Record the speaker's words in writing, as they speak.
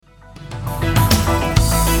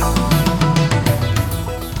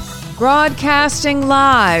Broadcasting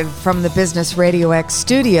live from the Business RadioX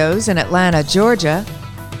studios in Atlanta, Georgia,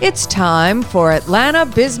 it's time for Atlanta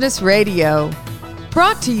Business Radio.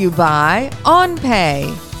 Brought to you by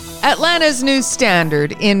OnPay, Atlanta's new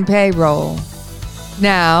standard in payroll.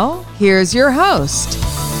 Now, here's your host.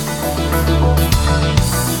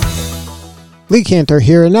 Lee Cantor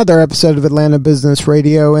here, another episode of Atlanta Business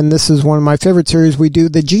Radio, and this is one of my favorite series we do,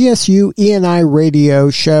 the GSU E&I Radio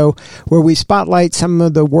Show, where we spotlight some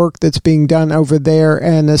of the work that's being done over there,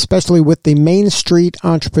 and especially with the Main Street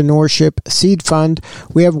Entrepreneurship Seed Fund.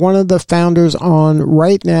 We have one of the founders on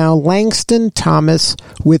right now, Langston Thomas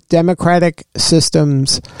with Democratic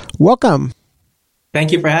Systems. Welcome.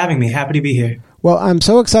 Thank you for having me. Happy to be here. Well, I'm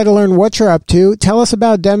so excited to learn what you're up to. Tell us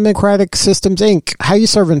about Democratic Systems, Inc. How you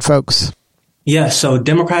serving folks? Yes, so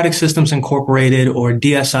Democratic Systems Incorporated, or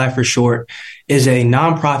DSI for short, is a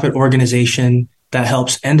nonprofit organization that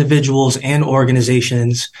helps individuals and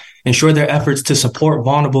organizations ensure their efforts to support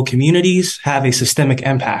vulnerable communities have a systemic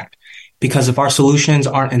impact. Because if our solutions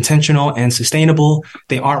aren't intentional and sustainable,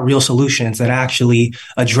 they aren't real solutions that actually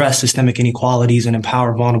address systemic inequalities and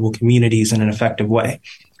empower vulnerable communities in an effective way.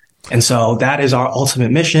 And so that is our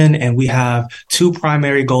ultimate mission. And we have two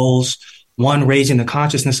primary goals. One, raising the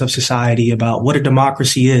consciousness of society about what a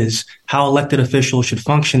democracy is, how elected officials should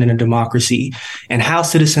function in a democracy, and how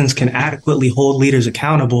citizens can adequately hold leaders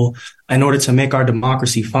accountable in order to make our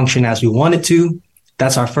democracy function as we want it to.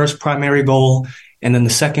 That's our first primary goal. And then the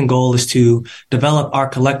second goal is to develop our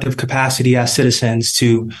collective capacity as citizens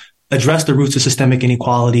to address the roots of systemic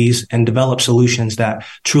inequalities and develop solutions that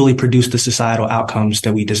truly produce the societal outcomes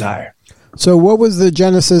that we desire. So what was the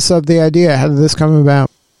genesis of the idea? How did this come about?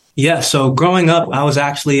 Yeah, so growing up, I was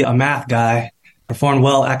actually a math guy, performed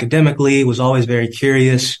well academically, was always very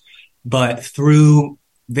curious, but through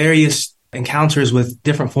various encounters with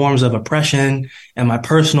different forms of oppression in my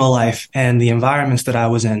personal life and the environments that I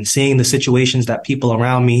was in, seeing the situations that people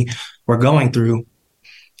around me were going through,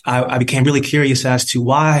 I became really curious as to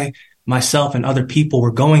why myself and other people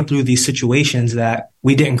were going through these situations that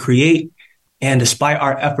we didn't create. And despite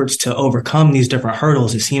our efforts to overcome these different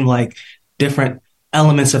hurdles, it seemed like different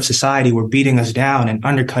elements of society were beating us down and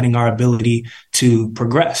undercutting our ability to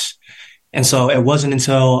progress. And so it wasn't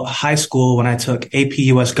until high school when I took AP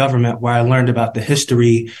US Government where I learned about the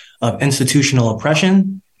history of institutional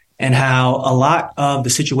oppression and how a lot of the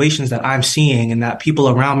situations that I'm seeing and that people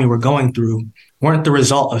around me were going through weren't the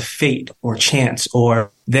result of fate or chance, or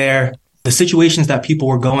the situations that people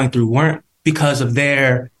were going through weren't because of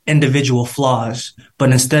their individual flaws,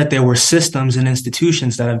 but instead there were systems and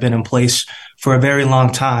institutions that have been in place for a very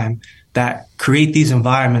long time that create these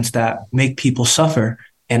environments that make people suffer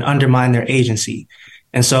and undermine their agency.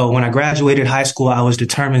 And so when I graduated high school, I was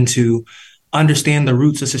determined to understand the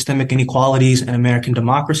roots of systemic inequalities in American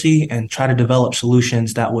democracy and try to develop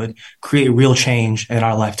solutions that would create real change in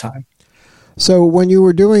our lifetime. So when you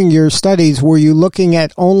were doing your studies, were you looking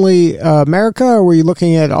at only America, or were you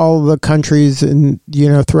looking at all the countries in,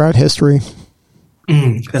 throughout history?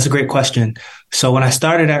 That's a great question. So when I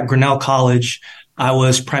started at Grinnell College, I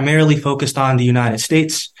was primarily focused on the United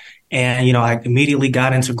States. And, I immediately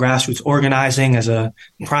got into grassroots organizing as a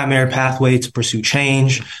primary pathway to pursue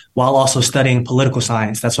change while also studying political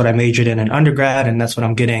science. That's what I majored in undergrad, and that's what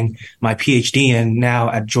I'm getting my Ph.D. in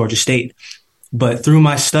now at Georgia State. But through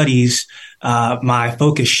my studies, my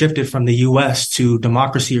focus shifted from the U.S. to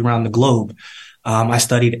democracy around the globe. I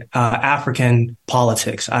studied African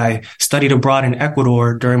politics. I studied abroad in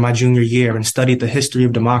Ecuador during my junior year and studied the history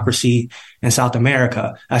of democracy in South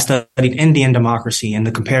America. I studied Indian democracy and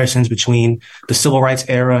the comparisons between the civil rights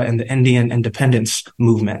era and the Indian independence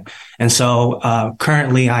movement. And so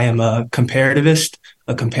currently I am a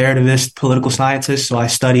comparativist political scientist. So I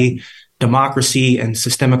study democracy and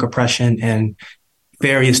systemic oppression in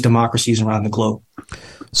various democracies around the globe.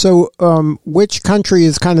 So which country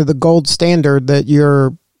is kind of the gold standard that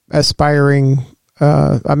you're aspiring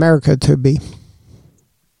America to be?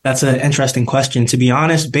 That's an interesting question. To be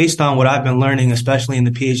honest, based on what I've been learning, especially in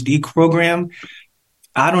the Ph.D. program,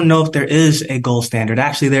 I don't know if there is a gold standard.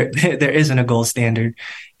 Actually, there isn't a gold standard.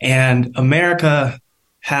 And America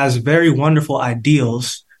has very wonderful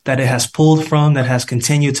ideals that it has pulled from, that has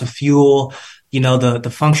continued to fuel,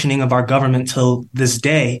 the functioning of our government till this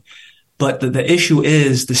day. But the issue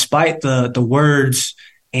is, despite the words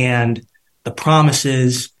and the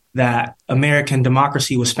promises that American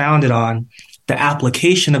democracy was founded on, the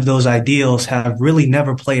application of those ideals have really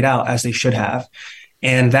never played out as they should have.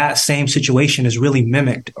 And that same situation is really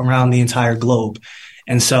mimicked around the entire globe.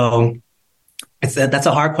 And so that's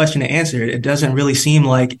a hard question to answer. It doesn't really seem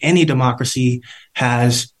like any democracy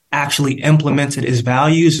has actually implemented its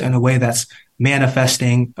values in a way that's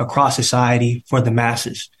manifesting across society for the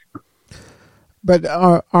masses. But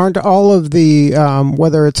aren't all of the,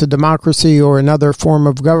 whether it's a democracy or another form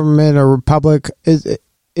of government or republic,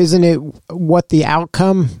 isn't it what the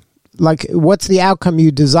outcome, like what's the outcome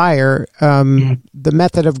you desire? The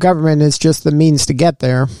method of government is just the means to get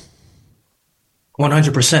there.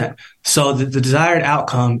 100%. So the desired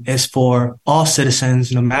outcome is for all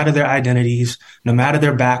citizens, no matter their identities, no matter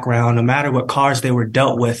their background, no matter what cards they were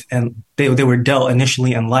dealt with and they were dealt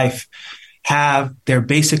initially in life, have their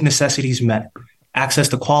basic necessities met, access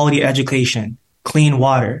to quality education, clean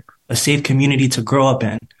water, a safe community to grow up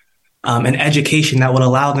in, an education that would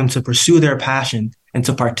allow them to pursue their passion and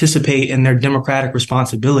to participate in their democratic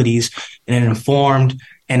responsibilities in an informed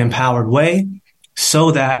and empowered way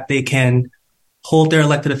so that they can hold their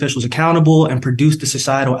elected officials accountable and produce the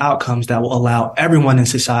societal outcomes that will allow everyone in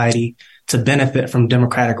society to benefit from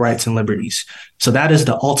democratic rights and liberties. So that is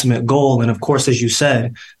the ultimate goal. And of course, as you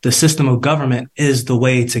said, the system of government is the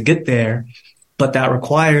way to get there, but that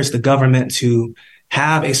requires the government to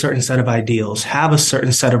have a certain set of ideals, have a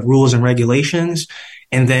certain set of rules and regulations,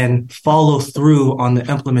 and then follow through on the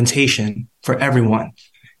implementation for everyone.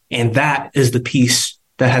 And that is the piece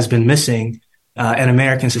that has been missing in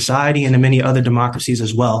American society and in many other democracies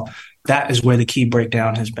as well. That is where the key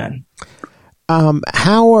breakdown has been.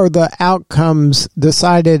 How are the outcomes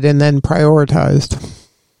decided and then prioritized?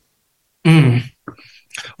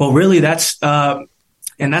 Well, really, that's the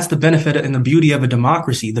benefit and the beauty of a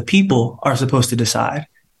democracy. The people are supposed to decide.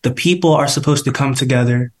 The people are supposed to come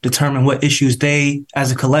together, determine what issues they,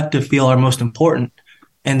 as a collective, feel are most important,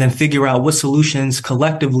 and then figure out what solutions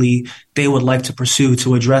collectively they would like to pursue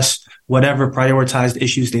to address whatever prioritized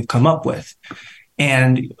issues they've come up with.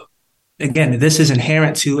 And again, this is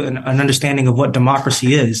inherent to an understanding of what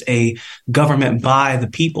democracy is, a government by the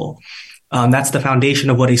people. That's the foundation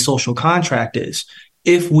of what a social contract is.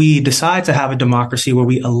 If we decide to have a democracy where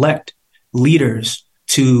we elect leaders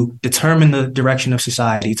to determine the direction of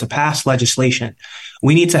society, to pass legislation,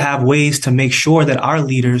 we need to have ways to make sure that our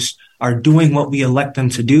leaders are doing what we elect them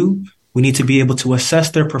to do. We need to be able to assess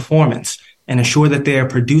their performance and ensure that they are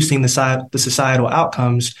producing the societal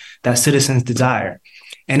outcomes that citizens desire.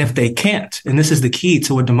 And if they can't, and this is the key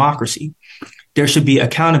to a democracy, there should be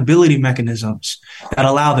accountability mechanisms that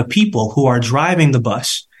allow the people who are driving the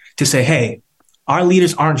bus to say, hey, our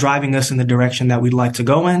leaders aren't driving us in the direction that we'd like to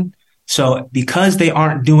go in. So because they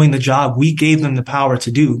aren't doing the job we gave them the power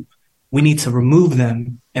to do, we need to remove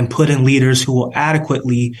them and put in leaders who will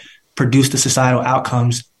adequately produce the societal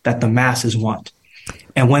outcomes that the masses want.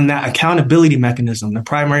 And when that accountability mechanism, the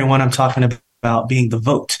primary one I'm talking about being the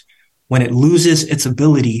vote, when it loses its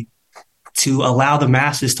ability to allow the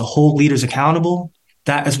masses to hold leaders accountable,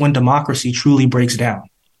 that is when democracy truly breaks down.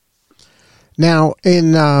 Now,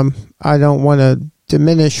 I don't want to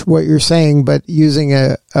diminish what you're saying, but using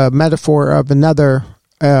a metaphor of another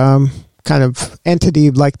kind of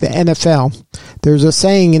entity like the NFL, there's a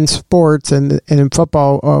saying in sports and in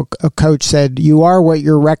football, a coach said, "You are what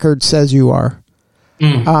your record says you are."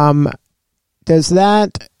 Does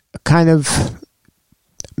that kind of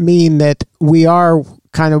mean that we are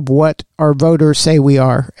kind of what our voters say we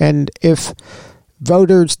are? And if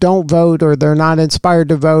voters don't vote, or they're not inspired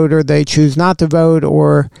to vote, or they choose not to vote,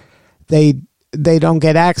 or they don't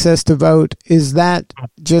get access to vote, is that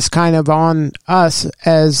just kind of on us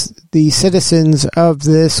as the citizens of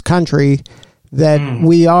this country that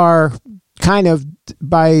we are kind of,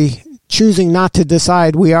 by choosing not to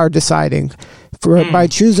decide, we are deciding? By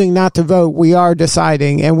choosing not to vote, we are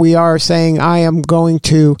deciding, and we are saying, I am going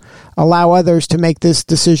to allow others to make this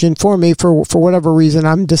decision for me. For whatever reason,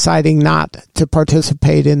 I'm deciding not to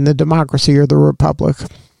participate in the democracy or the republic.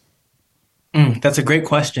 That's a great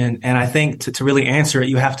question. And I think to really answer it,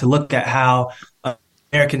 you have to look at how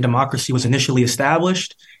American democracy was initially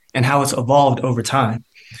established and how it's evolved over time.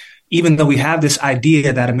 Even though we have this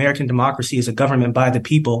idea that American democracy is a government by the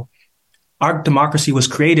people, our democracy was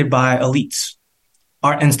created by elites.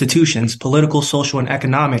 Our institutions, political, social, and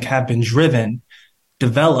economic, have been driven,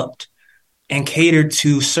 developed, and catered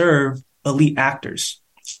to serve elite actors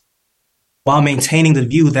while maintaining the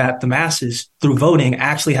view that the masses, through voting,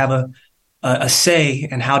 actually have a say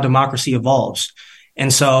in how democracy evolves.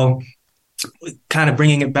 And so kind of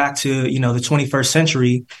bringing it back to, the 21st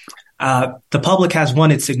century, the public has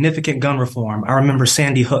wanted significant gun reform. I remember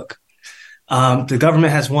Sandy Hook. The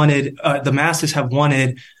government has wanted, the masses have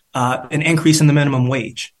wanted an increase in the minimum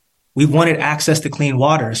wage. We've wanted access to clean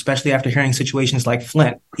water, especially after hearing situations like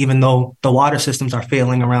Flint, even though the water systems are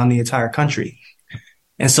failing around the entire country.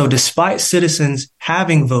 And so despite citizens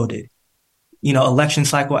having voted, election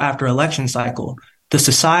cycle after election cycle, the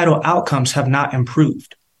societal outcomes have not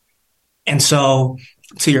improved. And so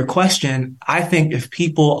to your question, I think if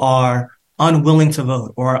people are unwilling to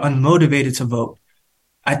vote or are unmotivated to vote,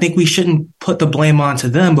 I think we shouldn't put the blame onto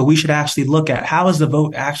them, but we should actually look at how is the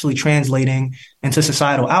vote actually translating into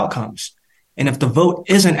societal outcomes. And if the vote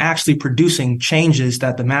isn't actually producing changes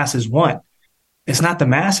that the masses want, it's not the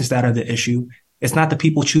masses that are the issue. It's not the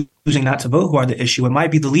people choosing not to vote who are the issue. It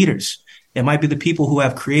might be the leaders. It might be the people who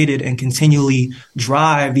have created and continually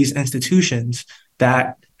drive these institutions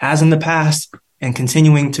that, as in the past and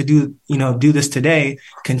continuing to do this today,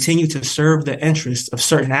 continue to serve the interests of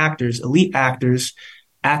certain actors, elite actors,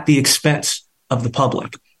 at the expense of the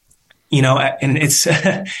public. And it's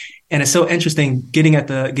and it's so interesting getting to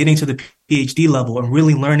the Ph.D. level and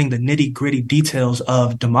really learning the nitty-gritty details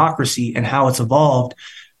of democracy and how it's evolved.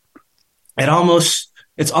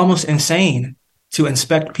 It's almost insane to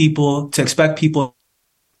expect people to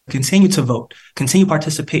continue to vote, continue to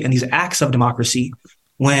participate in these acts of democracy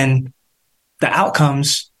when the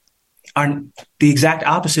outcomes are the exact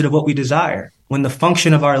opposite of what we desire, when the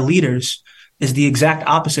function of our leaders is the exact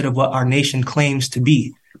opposite of what our nation claims to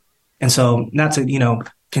be. And so, not to,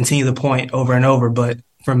 continue the point over and over, but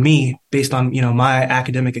for me, based on, my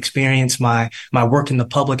academic experience, my work in the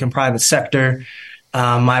public and private sector,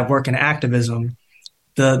 my work in activism,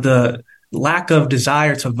 the lack of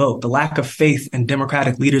desire to vote, the lack of faith in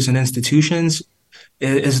democratic leaders and institutions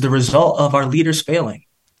is the result of our leaders failing.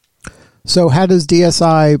 So how does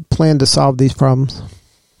DSI plan to solve these problems?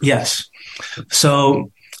 Yes.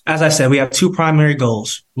 So, as I said, we have two primary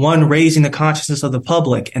goals. One, raising the consciousness of the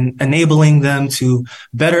public and enabling them to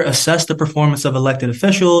better assess the performance of elected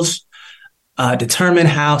officials, determine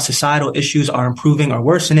how societal issues are improving or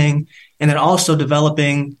worsening, and then also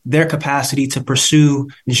developing their capacity to pursue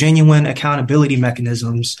genuine accountability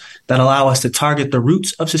mechanisms that allow us to target the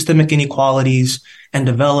roots of systemic inequalities and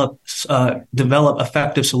develop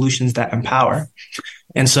effective solutions that empower.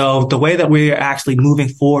 And so the way that we're actually moving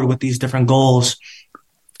forward with these different goals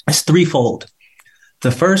is threefold.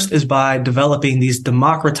 The first is by developing these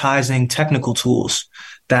democratizing technical tools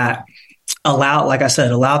that allow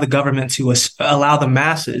the government to allow the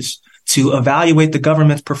masses to evaluate the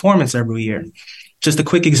government's performance every year. Just a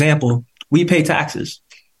quick example, we pay taxes,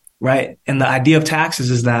 right? And the idea of taxes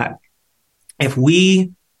is that if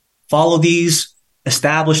we follow these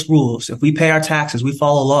established rules, if we pay our taxes, we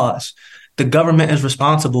follow laws, the government is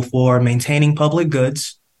responsible for maintaining public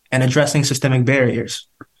goods and addressing systemic barriers.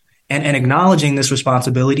 And acknowledging this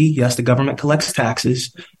responsibility, yes, the government collects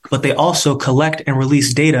taxes, but they also collect and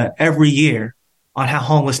release data every year on how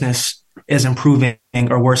homelessness is improving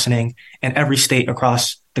or worsening in every state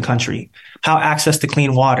across the country, how access to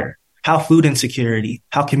clean water, how food insecurity,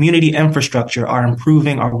 how community infrastructure are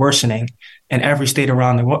improving or worsening in every state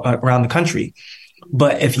around the country.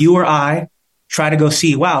 But if you or I try to go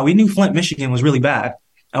see, wow, we knew Flint, Michigan was really bad.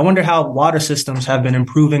 I wonder how water systems have been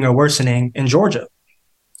improving or worsening in Georgia.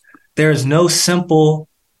 There is no simple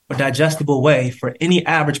or digestible way for any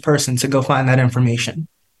average person to go find that information,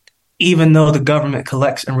 even though the government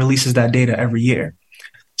collects and releases that data every year.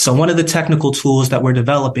 So one of the technical tools that we're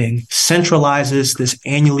developing centralizes this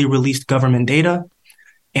annually released government data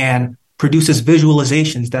and produces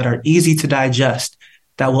visualizations that are easy to digest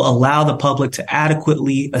that will allow the public to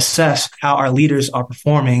adequately assess how our leaders are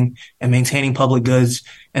performing and maintaining public goods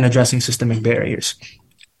and addressing systemic barriers.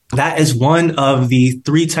 That is one of the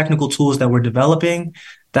three technical tools that we're developing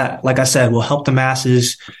that, like I said, will help the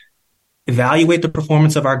masses evaluate the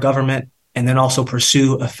performance of our government and then also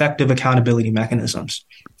pursue effective accountability mechanisms.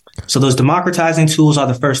 So those democratizing tools are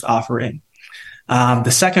the first offering.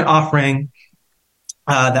 The second offering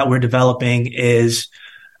that we're developing is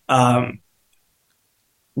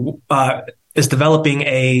developing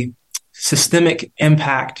a systemic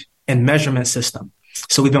impact and measurement system.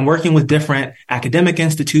 So we've been working with different academic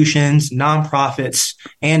institutions, nonprofits,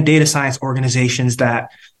 and data science organizations that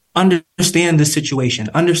understand this situation,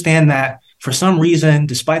 understand that for some reason,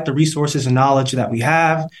 despite the resources and knowledge that we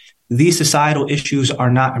have, these societal issues are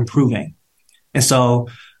not improving. And so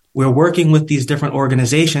we're working with these different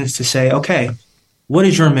organizations to say, okay, what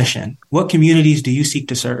is your mission? What communities do you seek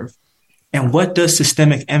to serve? And what does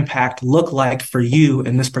systemic impact look like for you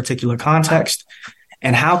in this particular context?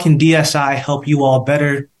 And how can DSI help you all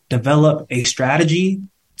better develop a strategy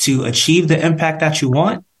to achieve the impact that you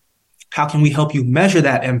want? How can we help you measure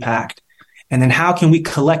that impact? And then how can we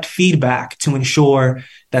collect feedback to ensure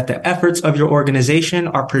that the efforts of your organization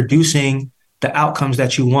are producing the outcomes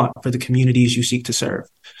that you want for the communities you seek to serve?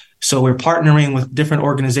 So we're partnering with different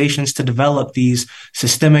organizations to develop these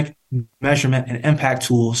systemic measurement and impact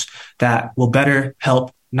tools that will better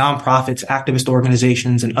help nonprofits, activist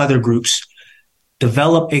organizations, and other groups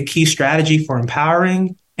develop a key strategy for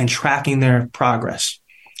empowering and tracking their progress.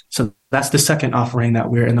 So that's the second offering that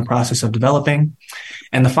we're in the process of developing.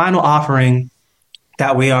 And the final offering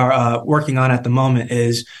that we are working on at the moment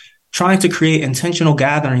is trying to create intentional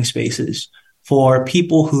gathering spaces for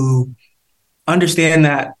people who understand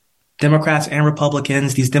that Democrats and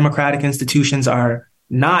Republicans, these democratic institutions, are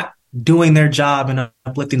not doing their job in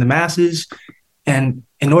uplifting the masses. And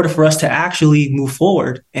in order for us to actually move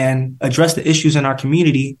forward and address the issues in our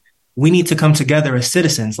community, we need to come together as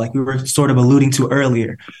citizens, like we were sort of alluding to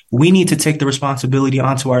earlier. We need to take the responsibility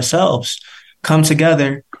onto ourselves, come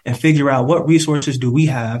together and figure out what resources do we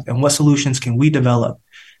have and what solutions can we develop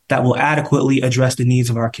that will adequately address the needs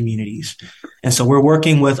of our communities. And so we're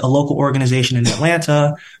working with a local organization in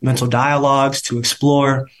Atlanta, Mental Dialogues, to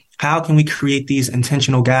explore how can we create these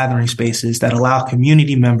intentional gathering spaces that allow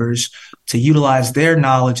community members to utilize their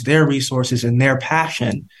knowledge, their resources, and their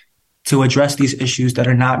passion to address these issues that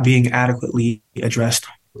are not being adequately addressed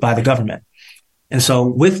by the government. And so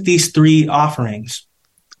with these three offerings,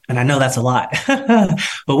 and I know that's a lot,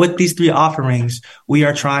 but with these three offerings, we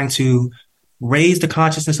are trying to raise the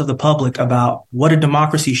consciousness of the public about what a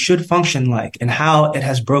democracy should function like and how it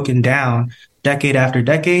has broken down decade after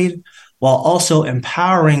decade, while also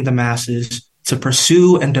empowering the masses to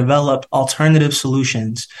pursue and develop alternative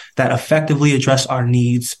solutions that effectively address our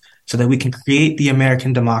needs so that we can create the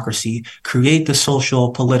American democracy, create the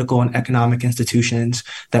social, political, and economic institutions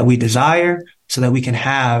that we desire so that we can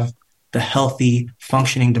have the healthy,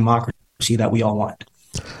 functioning democracy that we all want.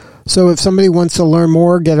 So if somebody wants to learn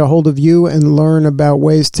more, get a hold of you and learn about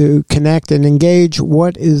ways to connect and engage,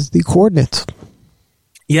 what is the coordinates?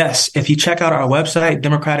 Yes, if you check out our website,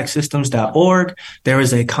 democraticsystems.org, there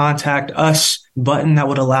is a contact us button that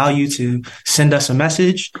would allow you to send us a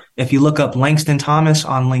message. If you look up Langston Thomas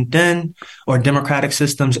on LinkedIn or Democratic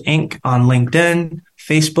Systems Inc. on LinkedIn,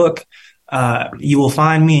 Facebook, you will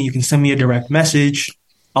find me and you can send me a direct message.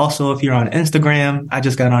 Also, if you're on Instagram, I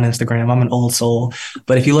just got on Instagram. I'm an old soul.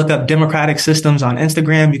 But if you look up Democratic Systems on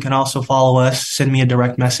Instagram, you can also follow us, send me a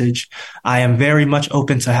direct message. I am very much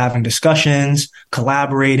open to having discussions,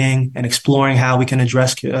 collaborating, and exploring how we can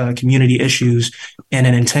address community issues in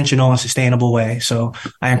an intentional and sustainable way. So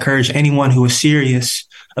I encourage anyone who is serious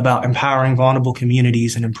about empowering vulnerable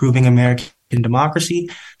communities and improving American democracy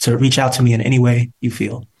to reach out to me in any way you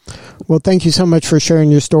feel. Well, thank you so much for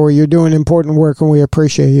sharing your story. You're doing important work, and we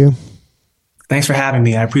appreciate you. Thanks for having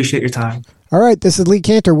me. I appreciate your time. All right, this is Lee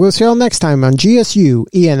Cantor. We'll see you all next time on GSU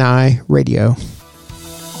ENI Radio.